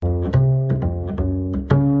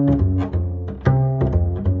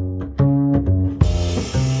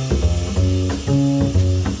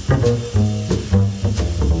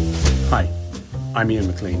I'm Ian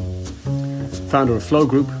McLean, founder of Flow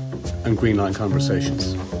Group and Greenline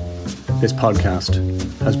Conversations. This podcast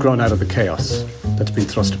has grown out of the chaos that's been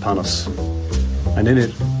thrust upon us, and in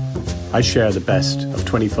it, I share the best of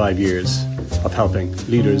 25 years of helping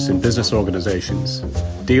leaders in business organizations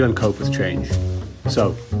deal and cope with change.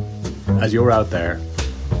 So, as you're out there,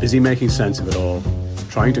 busy making sense of it all,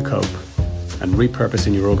 trying to cope, and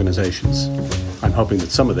repurposing your organizations, I'm hoping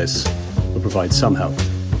that some of this will provide some help,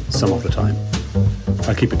 some of the time.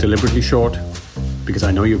 I'll keep it deliberately short because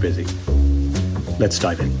I know you're busy. Let's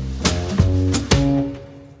dive in.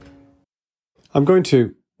 I'm going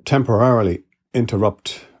to temporarily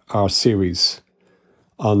interrupt our series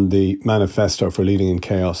on the Manifesto for Leading in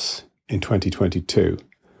Chaos in 2022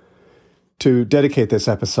 to dedicate this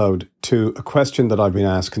episode to a question that I've been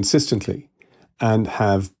asked consistently and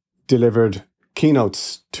have delivered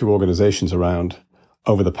keynotes to organizations around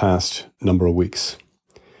over the past number of weeks.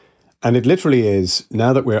 And it literally is,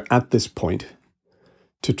 now that we're at this point,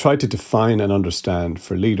 to try to define and understand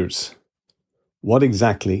for leaders, what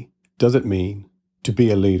exactly does it mean to be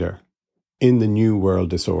a leader in the new world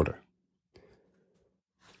disorder?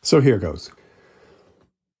 So here goes.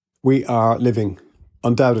 We are living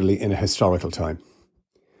undoubtedly in a historical time.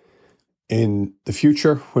 In the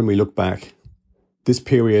future, when we look back, this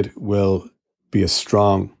period will be a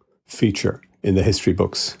strong feature in the history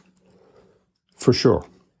books, for sure.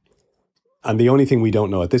 And the only thing we don't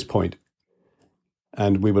know at this point,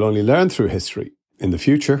 and we will only learn through history in the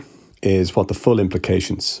future, is what the full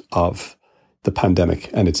implications of the pandemic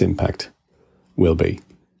and its impact will be.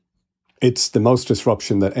 It's the most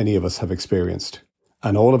disruption that any of us have experienced,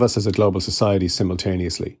 and all of us as a global society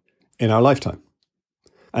simultaneously, in our lifetime.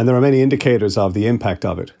 And there are many indicators of the impact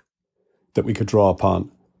of it that we could draw upon.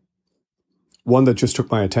 One that just took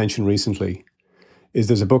my attention recently is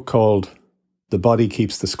there's a book called The Body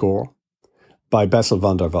Keeps the Score by Bessel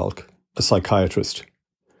van der Valk, a psychiatrist,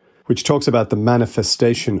 which talks about the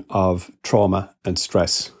manifestation of trauma and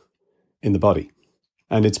stress in the body.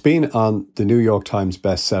 And it's been on the New York Times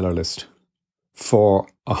bestseller list for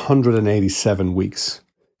 187 weeks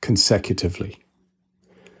consecutively.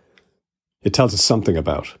 It tells us something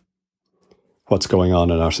about what's going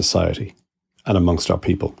on in our society and amongst our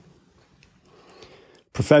people.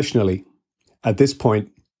 Professionally, at this point,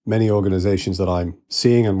 many organizations that I'm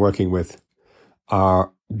seeing and working with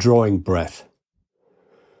are drawing breath,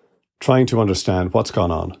 trying to understand what's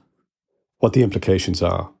gone on, what the implications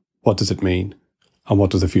are, what does it mean, and what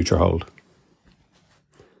does the future hold.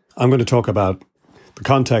 I'm going to talk about the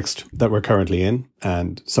context that we're currently in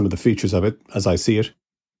and some of the features of it as I see it,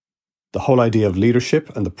 the whole idea of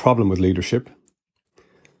leadership and the problem with leadership,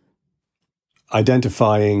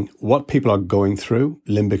 identifying what people are going through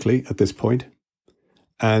limbically at this point,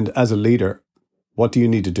 and as a leader, what do you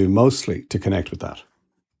need to do mostly to connect with that?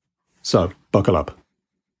 So, buckle up.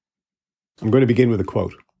 I'm going to begin with a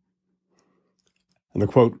quote. And the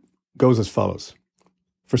quote goes as follows.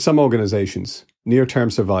 For some organizations,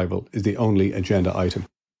 near-term survival is the only agenda item.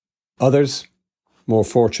 Others, more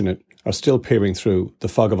fortunate, are still peering through the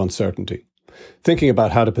fog of uncertainty, thinking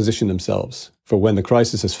about how to position themselves for when the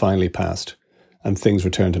crisis has finally passed and things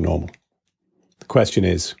return to normal. The question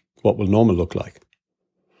is, what will normal look like?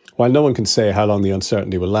 While no one can say how long the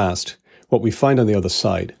uncertainty will last, what we find on the other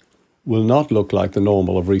side will not look like the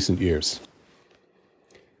normal of recent years.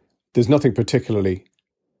 There's nothing particularly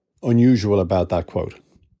unusual about that quote.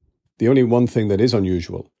 The only one thing that is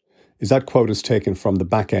unusual is that quote is taken from the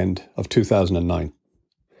back end of 2009,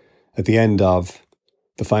 at the end of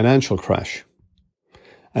the financial crash.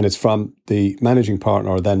 And it's from the managing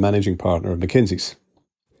partner or then managing partner of McKinsey's.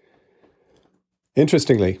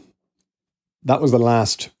 Interestingly, that was the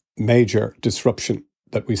last major disruption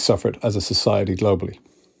that we suffered as a society globally.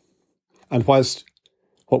 And whilst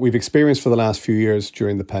what we've experienced for the last few years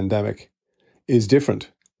during the pandemic is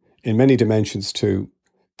different in many dimensions to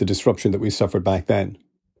the disruption that we suffered back then,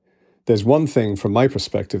 there's one thing from my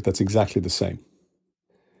perspective that's exactly the same.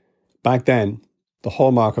 Back then, the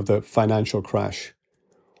hallmark of the financial crash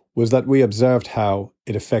was that we observed how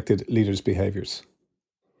it affected leaders' behaviours.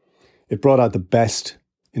 It brought out the best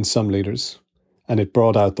in some leaders, and it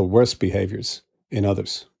brought out the worst behaviours in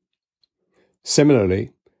others.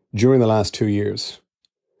 Similarly, during the last 2 years,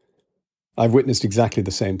 I've witnessed exactly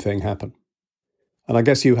the same thing happen. And I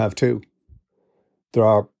guess you have too. There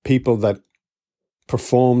are people that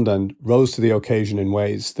performed and rose to the occasion in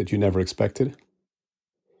ways that you never expected,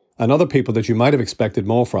 and other people that you might have expected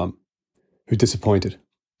more from who disappointed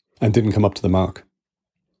and didn't come up to the mark.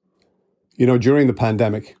 You know, during the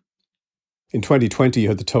pandemic, in 2020, you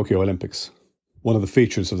had the Tokyo Olympics. One of the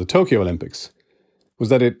features of the Tokyo Olympics was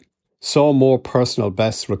that it saw more personal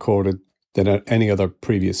bests recorded than at any other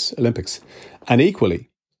previous Olympics. And equally,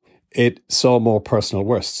 it saw more personal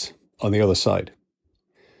worsts on the other side.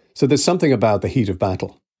 So there's something about the heat of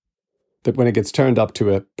battle that when it gets turned up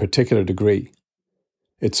to a particular degree,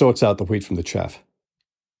 it sorts out the wheat from the chaff.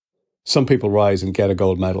 Some people rise and get a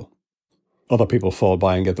gold medal. Other people fall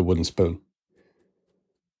by and get the wooden spoon.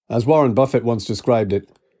 As Warren Buffett once described it,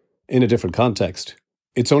 in a different context,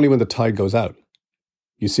 it's only when the tide goes out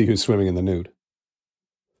you see who's swimming in the nude.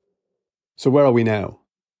 So where are we now?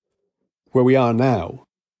 Where we are now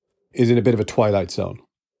is in a bit of a twilight zone.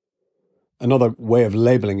 Another way of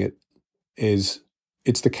labeling it is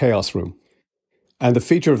it's the chaos room. And the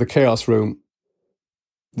feature of the chaos room,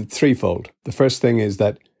 threefold. The first thing is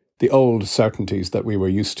that the old certainties that we were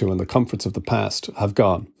used to and the comforts of the past have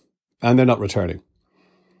gone, and they're not returning.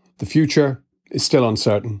 The future is still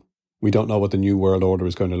uncertain. We don't know what the new world order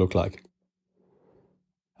is going to look like.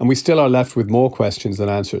 And we still are left with more questions than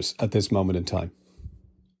answers at this moment in time.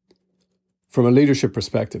 From a leadership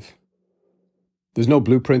perspective, there's no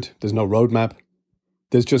blueprint, there's no roadmap,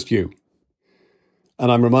 there's just you.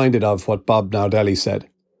 And I'm reminded of what Bob Nardelli said.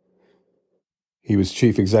 He was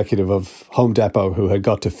chief executive of Home Depot, who had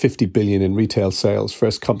got to 50 billion in retail sales,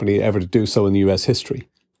 first company ever to do so in the US history.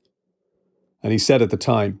 And he said at the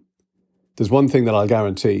time, there's one thing that I'll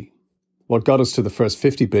guarantee. What got us to the first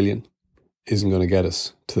 50 billion isn't going to get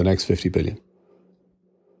us to the next 50 billion.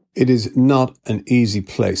 It is not an easy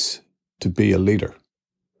place to be a leader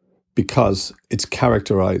because it's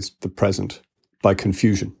characterized, the present, by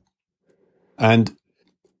confusion. And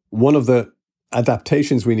one of the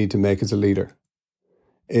adaptations we need to make as a leader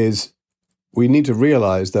is we need to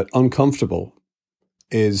realize that uncomfortable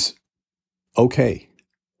is okay.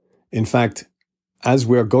 In fact, as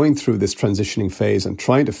we're going through this transitioning phase and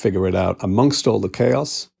trying to figure it out amongst all the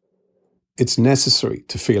chaos, it's necessary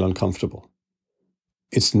to feel uncomfortable.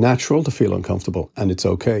 It's natural to feel uncomfortable, and it's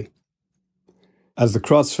okay. As the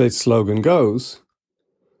CrossFit slogan goes,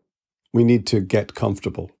 we need to get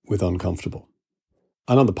comfortable with uncomfortable.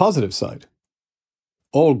 And on the positive side,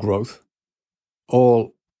 all growth,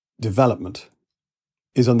 all development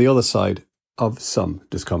is on the other side of some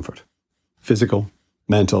discomfort. Physical,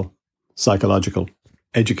 mental, psychological,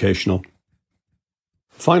 educational.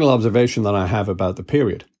 Final observation that I have about the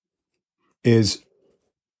period is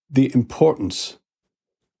the importance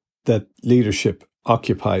that leadership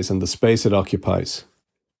occupies and the space it occupies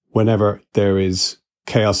whenever there is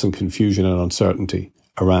chaos and confusion and uncertainty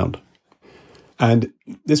around. And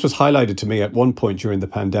this was highlighted to me at one point during the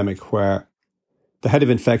pandemic where the head of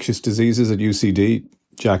infectious diseases at UCD,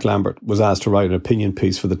 Jack Lambert, was asked to write an opinion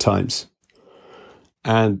piece for the Times.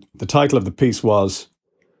 And the title of the piece was,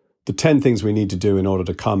 "The 10 things we need to do in order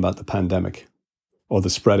to combat the pandemic or the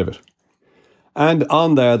spread of it." And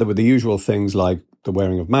on there were the usual things like the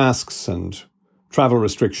wearing of masks and travel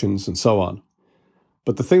restrictions and so on.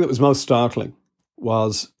 But the thing that was most startling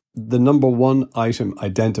was the number one item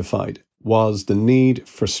identified was the need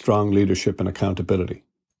for strong leadership and accountability.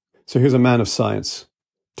 So here's a man of science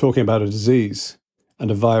talking about a disease and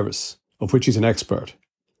a virus of which he's an expert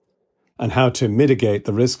and how to mitigate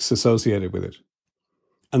the risks associated with it.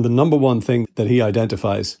 And the number one thing that he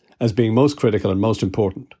identifies as being most critical and most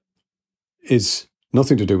important is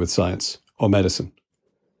nothing to do with science or medicine.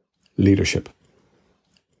 Leadership.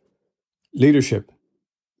 Leadership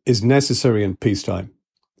is necessary in peacetime,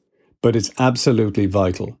 but it's absolutely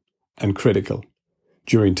vital and critical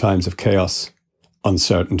during times of chaos,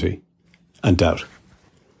 uncertainty, and doubt.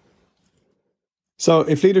 So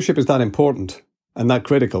if leadership is that important and that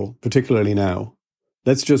critical, particularly now,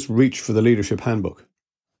 let's just reach for the leadership handbook.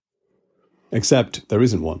 Except there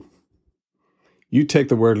isn't one. You take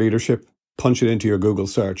the word leadership, punch it into your Google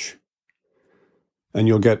search, and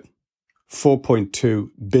you'll get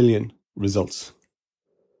 4.2 billion results.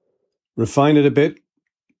 Refine it a bit,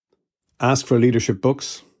 ask for leadership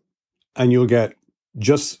books, and you'll get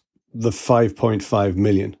just the 5.5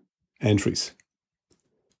 million entries.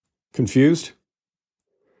 Confused?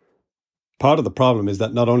 Part of the problem is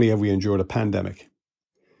that not only have we endured a pandemic,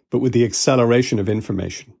 but with the acceleration of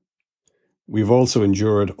information, we've also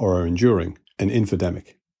endured or are enduring an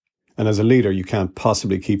infodemic. And as a leader, you can't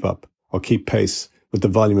possibly keep up or keep pace with the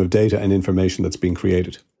volume of data and information that's being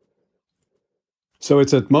created. So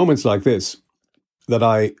it's at moments like this that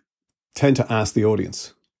I tend to ask the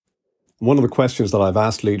audience. One of the questions that I've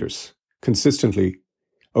asked leaders consistently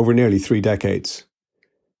over nearly 3 decades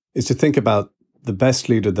is to think about the best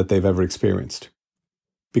leader that they've ever experienced.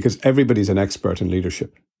 Because everybody's an expert in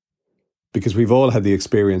leadership. Because we've all had the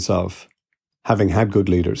experience of having had good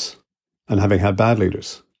leaders and having had bad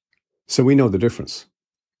leaders. So we know the difference.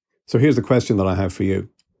 So here's the question that I have for you.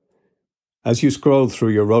 As you scroll through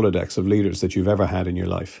your Rolodex of leaders that you've ever had in your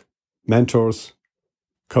life, mentors,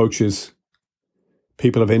 coaches,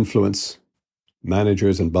 people of influence,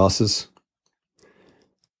 managers and bosses,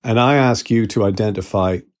 and I ask you to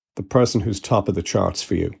identify the person who's top of the charts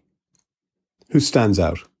for you. Who stands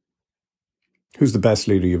out? Who's the best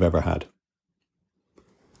leader you've ever had?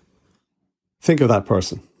 Think of that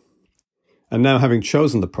person. And now, having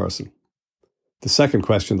chosen the person, the second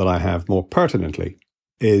question that I have more pertinently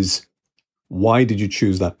is, why did you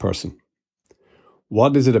choose that person?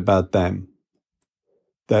 What is it about them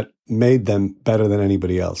that made them better than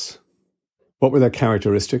anybody else? What were their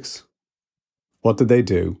characteristics? What did they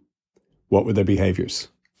do? What were their behaviors?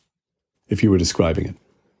 If you were describing it.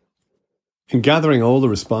 In gathering all the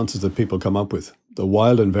responses that people come up with, the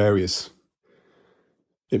wild and various,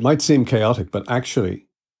 it might seem chaotic, but actually,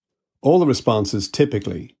 all the responses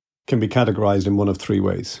typically can be categorized in one of three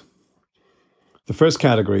ways. The first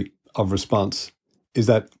category of response is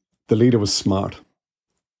that the leader was smart,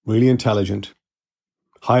 really intelligent,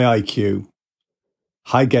 high IQ,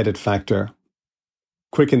 high get-it factor,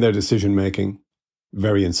 quick in their decision-making,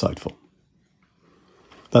 very insightful.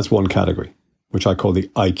 That's one category, which I call the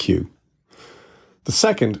IQ. The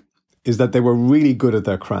second is that they were really good at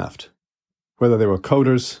their craft, whether they were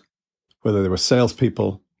coders, whether they were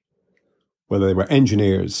salespeople, whether they were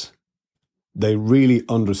engineers. They really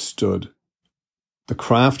understood the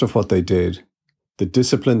craft of what they did, the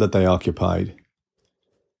discipline that they occupied,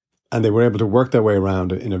 and they were able to work their way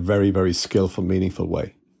around it in a very, very skillful, meaningful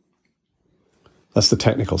way. That's the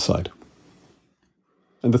technical side.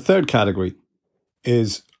 And the third category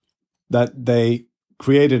is that they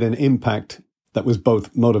created an impact that was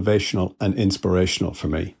both motivational and inspirational for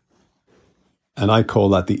me. And I call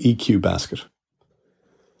that the EQ basket.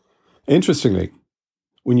 Interestingly,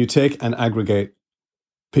 when you take and aggregate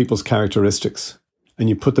people's characteristics and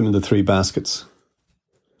you put them in the three baskets,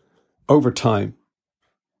 over time,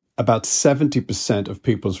 about 70% of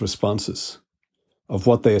people's responses of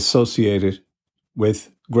what they associated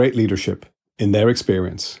with great leadership in their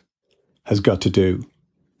experience has got to do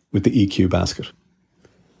with the EQ basket.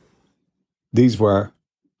 These were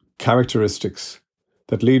characteristics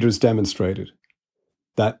that leaders demonstrated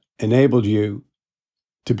that enabled you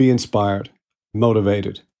to be inspired,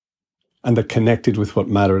 motivated, and that connected with what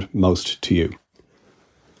mattered most to you.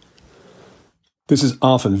 This is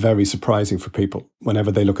often very surprising for people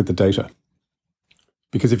whenever they look at the data.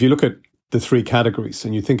 Because if you look at the three categories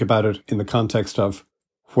and you think about it in the context of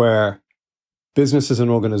where businesses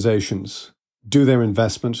and organizations do their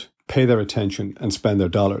investment, pay their attention, and spend their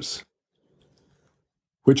dollars,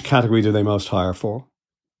 which category do they most hire for?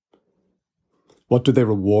 What do they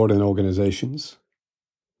reward in organizations?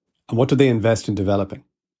 And what do they invest in developing?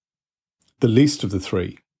 The least of the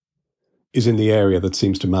three is in the area that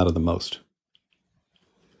seems to matter the most.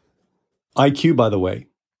 IQ, by the way,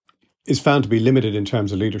 is found to be limited in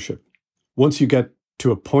terms of leadership. Once you get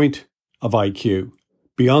to a point of IQ,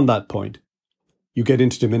 beyond that point, you get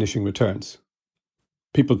into diminishing returns.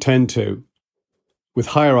 People tend to, with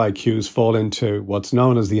higher IQs, fall into what's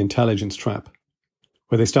known as the intelligence trap,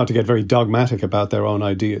 where they start to get very dogmatic about their own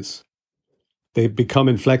ideas. They become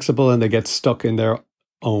inflexible and they get stuck in their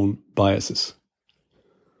own biases.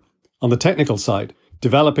 On the technical side,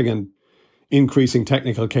 developing and increasing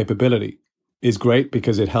technical capability is great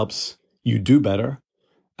because it helps you do better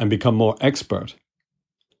and become more expert.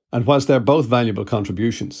 And whilst they're both valuable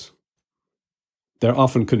contributions, they're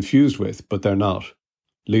often confused with, but they're not,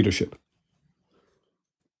 leadership.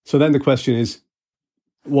 So then the question is,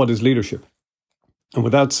 what is leadership? And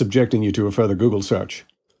without subjecting you to a further Google search,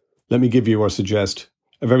 let me give you or suggest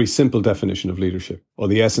a very simple definition of leadership, or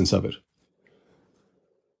the essence of it.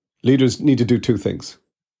 Leaders need to do two things.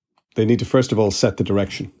 They need to, first of all, set the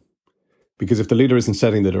direction. Because if the leader isn't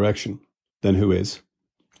setting the direction, then who is?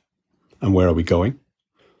 And where are we going?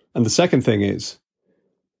 And the second thing is,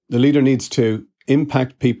 the leader needs to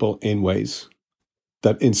impact people in ways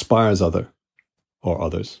that inspires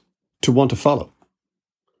others to want to follow.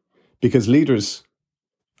 Because leaders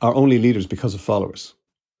are only leaders because of followers.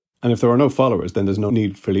 And if there are no followers, then there's no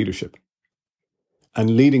need for leadership.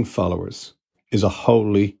 And leading followers is a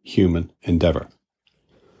wholly human endeavor.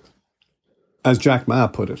 As Jack Ma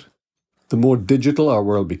put it, the more digital our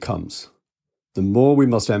world becomes, the more we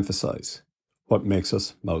must emphasize what makes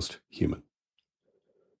us most human.